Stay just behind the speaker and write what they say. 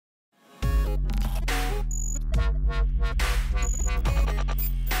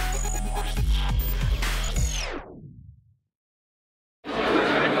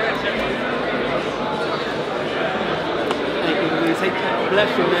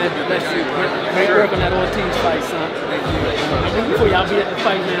man. Bless you. Great work on that Ortiz fight, son. I'm rooting for you. I'll be at the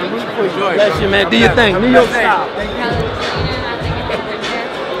fight, man. I'm rooting for you. Bless you, man. Do your thing. New York style.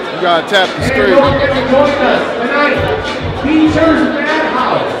 You gotta tap the screen. Tonight, Teachers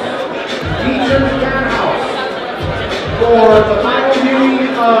Madhouse. Teachers Madhouse. For the final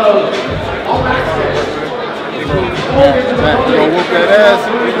viewing of All Access. Matt, you gonna whoop that ass?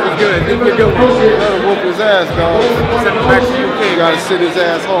 It's good. It's good. You gotta whoop his ass, dog. Send him back to UK. You gotta sit his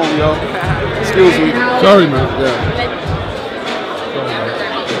ass home, yo. Excuse me. Sorry, man. Yeah.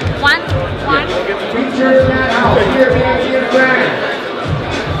 One. Teachers Madhouse here at MGM Grand.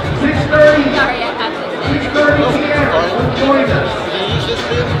 6:30 p.m. Join us.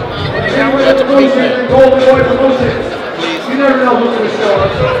 And Golden Boy Promotions. You never know who's going to show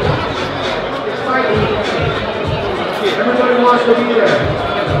up. It's fighting. Everybody wants to be there.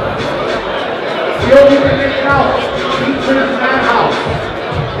 The only way to make it out, Teachers Madhouse.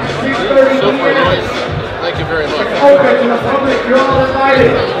 6:30 p.m. Thank you very much. It's open to the public. You're all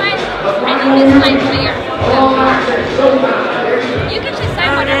invited. All access. You can just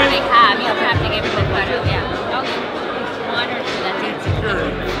sign whatever they have. You don't have to give them the photo. Yeah. Okay. One or two. That's it.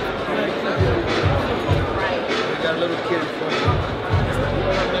 Right. Got a little kid for you.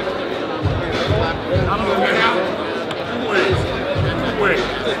 I'm moving out. Wait.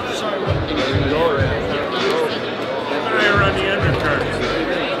 Fire on the undercurrents.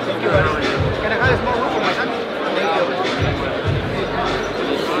 Can I have a small room for my son?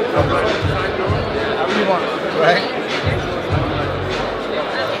 However you want, right?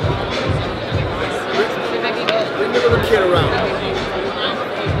 Bring the little kid around.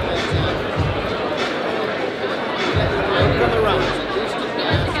 Come around.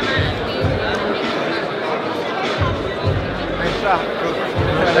 Nice shot.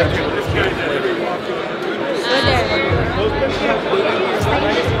 This guy's at every walk.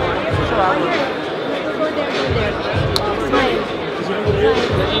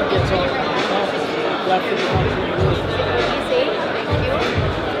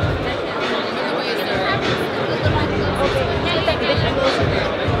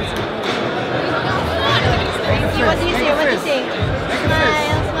 What do you say? What do you say?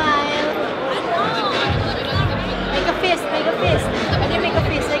 Smile, smile. Make a fist, make a fist. When you make a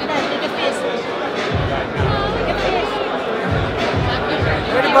fist like that, make a fist. Make a fist.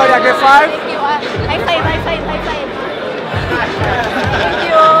 Everybody, I get 5? Thank you. High five, high five, high five. Thank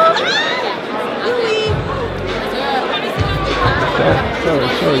you.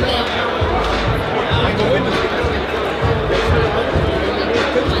 Sorry.